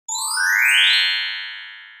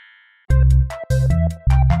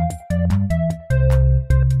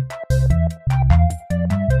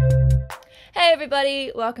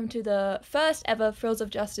everybody, welcome to the first ever Frills of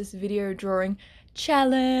Justice video drawing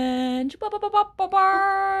challenge.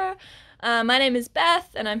 My name is Beth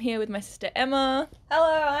and I'm here with my sister Emma.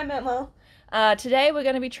 Hello, I'm Emma. Today we're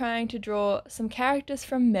going to be trying to draw some characters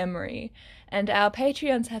from memory, and our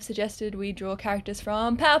Patreons have suggested we draw characters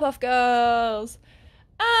from Powerpuff Girls.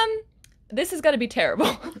 This is going to be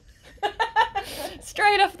terrible.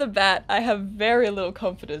 Straight off the bat, I have very little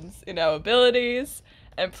confidence in our abilities.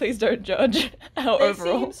 And please don't judge our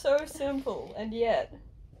overall. They seem so simple, and yet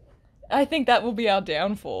I think that will be our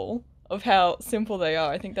downfall of how simple they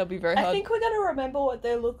are. I think they'll be very hard. I think we're gonna remember what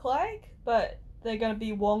they look like, but they're gonna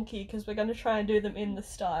be wonky because we're gonna try and do them in the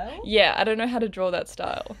style. Yeah, I don't know how to draw that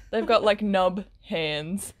style. They've got like nub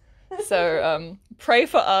hands. So pray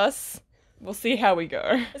for us. We'll see how we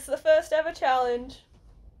go. It's the first ever challenge,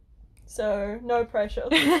 so no pressure.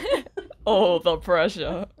 All the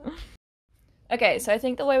pressure. Okay, so I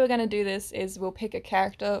think the way we're going to do this is we'll pick a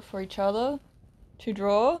character for each other to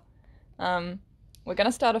draw. We're going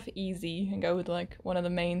to start off easy and go with like one of the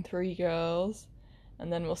main three girls, and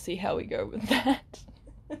then we'll see how we go with that.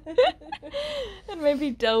 And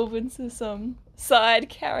maybe delve into some side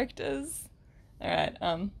characters. Alright,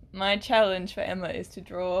 my challenge for Emma is to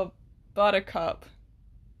draw Buttercup.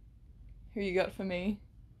 Who you got for me?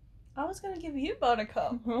 I was gonna give you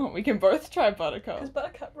Buttercup. Oh, we can both try Buttercup. Because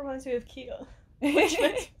Buttercup reminds me of Kia.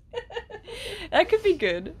 That could be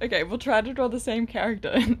good. Okay, we'll try to draw the same character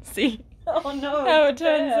and see Oh no, how it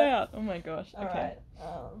turns out. Oh my gosh. Okay. Alright,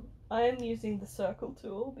 I am using the circle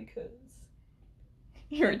tool because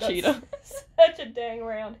You're a I've got cheater. Such a dang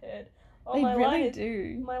round head. Oh, They my really line is,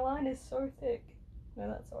 do. My line is so thick. No,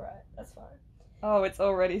 that's alright. That's fine. Oh, it's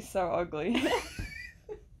already so ugly.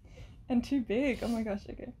 And too big. Oh my gosh,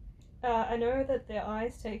 okay. I know that their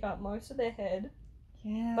eyes take up most of their head,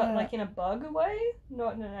 Yeah. but like in a bug way,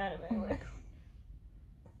 not in an anime way.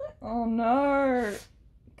 Oh no.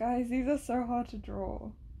 Guys, these are so hard to draw.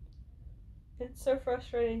 It's so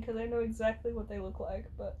frustrating because I know exactly what they look like,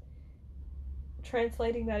 but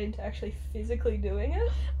translating that into actually physically doing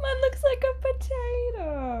it. Mine looks like a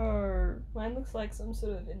potato. Mine looks like some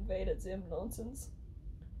sort of Invader Zim nonsense.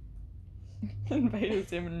 Invader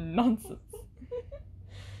Zim nonsense.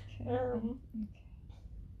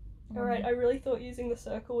 Alright, I really thought using the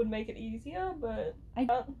circle would make it easier, but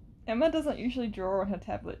Emma doesn't usually draw on her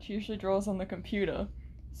tablet. She usually draws on the computer.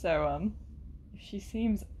 So, if she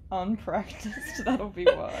seems unpracticed, that'll be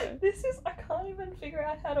why. I can't even figure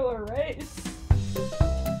out how to erase.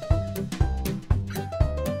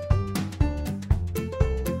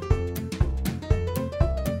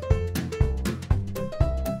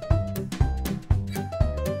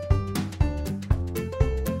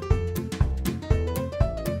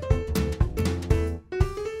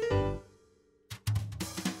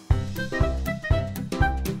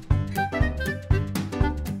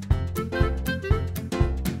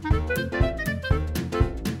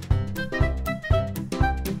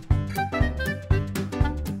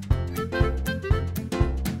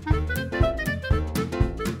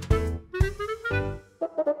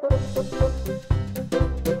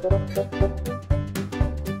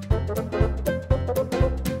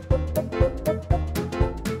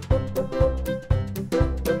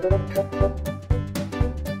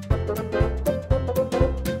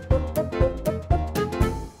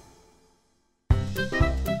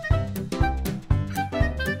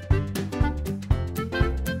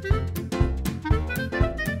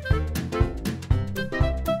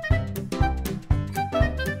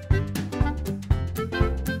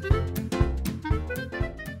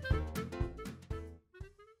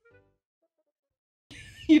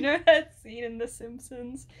 You know that scene in The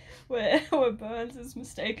Simpsons where Burns is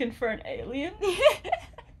mistaken for an alien?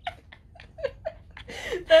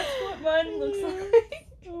 That's what mine looks like.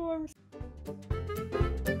 Oh,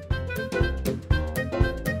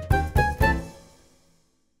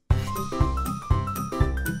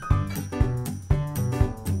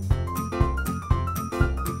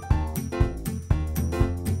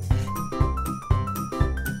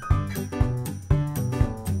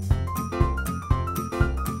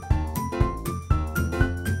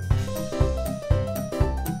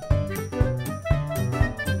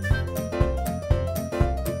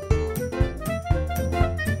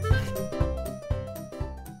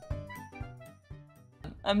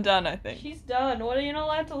 I'm done, I think. She's done. What are you not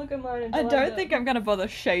allowed to look at mine until I don't think I'm gonna bother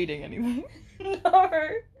shading anything.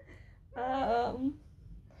 No.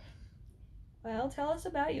 Well, tell us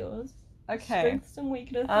about yours. Okay. Strengths and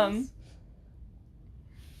weaknesses.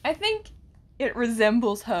 I think it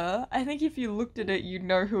resembles her. I think if you looked at it, you'd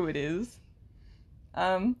know who it is.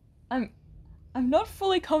 I'm I'm not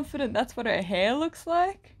fully confident that's what her hair looks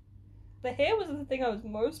like. The hair was the thing I was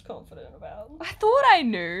most confident about. I thought I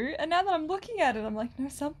knew, and now that I'm looking at it, I'm like, no,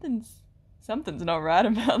 something's not right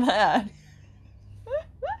about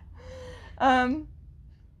that.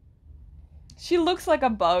 She looks like a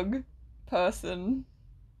bug person,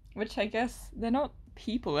 which I guess they're not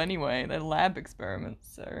people anyway. They're lab experiments,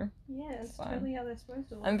 so Yeah, it's fine. totally how they're supposed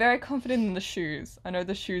to look. I'm very confident in the shoes. I know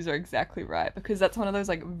the shoes are exactly right because that's one of those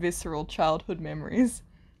like visceral childhood memories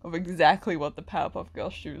of exactly what the Powerpuff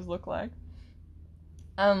Girls shoes look like.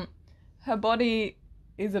 Her body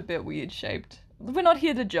is a bit weird shaped. We're not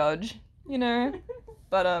here to judge, you know,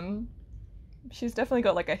 but she's definitely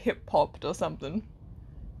got like a hip popped or something.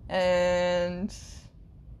 And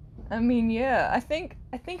I mean, yeah, I think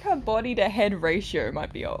her body to head ratio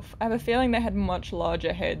might be off. I have a feeling they had much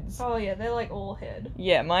larger heads. Oh yeah, they're like all head.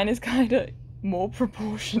 Yeah, mine is kind of more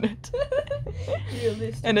proportionate.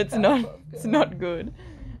 Realistic. And it's Powerpuff not good.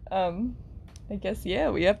 I guess yeah,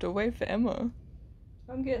 we have to wait for Emma.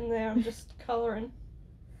 I'm getting there. I'm just coloring.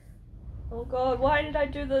 Oh god, why did I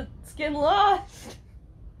do the skin last?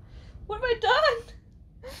 What have I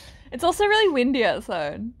done? It's also really windy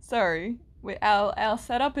outside. Sorry. Our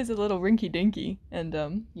setup is a little rinky dinky,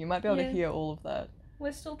 and you might be able to hear all of that.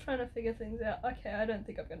 We're still trying to figure things out. Okay, I don't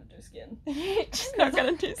think I'm gonna do skin. She's not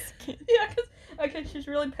gonna do skin. Yeah, okay, she's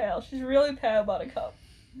really pale. She's really pale, Buttercup.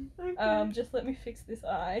 Okay. Just let me fix this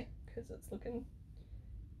eye because it's looking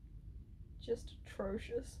just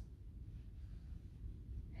atrocious.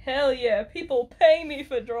 Hell yeah, people pay me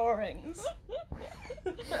for drawings.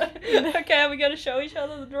 Okay, are we gonna show each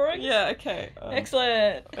other the drawings? Yeah. Okay.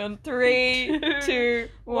 Excellent. And 3, 2,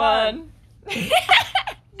 1.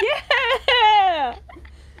 Yeah!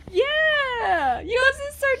 Yeah! Yours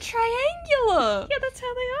is so triangular. Yeah, that's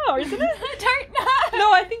how they are, isn't it? I don't know.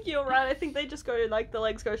 No, I think you're right. I think they just go, like, the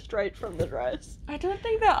legs go straight from the dress. I don't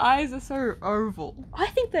think their eyes are so oval. I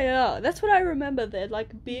think they are. That's what I remember. They're,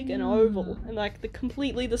 like, big and oval. And, like,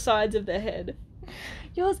 completely the sides of their head.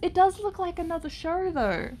 Yours, it does look like another show,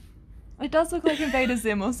 though. It does look like Invader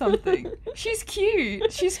Zim or something. She's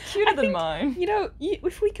cute. She's cuter than mine. You know,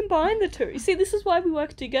 if we combine the two... See, this is why we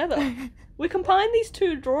work together. We combine these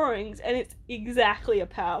two drawings, and it's exactly a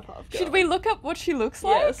Powerpuff Girl. Should we look up what she looks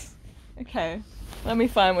like? Yes. Okay. Let me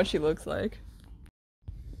find what she looks like.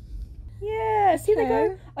 Yeah, see, they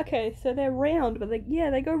Okay. go... Okay, so they're round, but they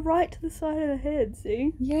go right to the side of the head,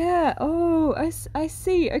 see? Yeah. Oh, I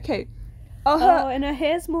see. Okay. Oh, Oh, and her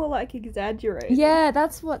hair's more, like, exaggerated. yeah,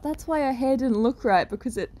 that's why her hair didn't look right,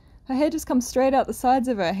 because her hair just comes straight out the sides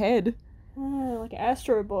of her head. Oh, like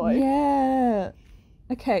Astro Boy. Yeah.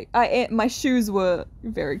 Okay, my shoes were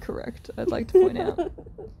very correct, I'd like to point out.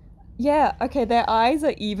 Yeah, okay, their eyes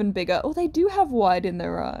are even bigger. Oh, they do have white in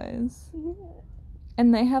their eyes.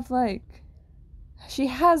 And they have, like... She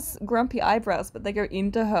has grumpy eyebrows, but they go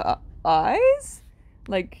into her eyes?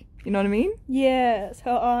 Like, you know what I mean? Yes,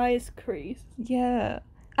 her eyes crease. Yeah.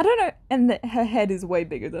 I don't know, and her head is way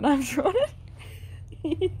bigger than I've drawn it.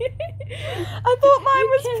 I thought mine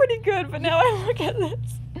was pretty good, but now I look at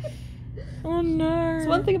this. Oh no. It's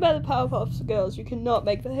one thing about the Powerpuff Girls, you cannot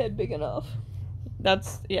make the head big enough.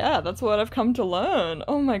 That's what I've come to learn.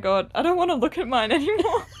 Oh my god, I don't want to look at mine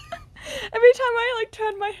anymore. Every time I like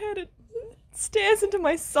turn my head, it stares into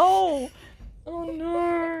my soul. Oh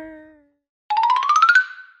no.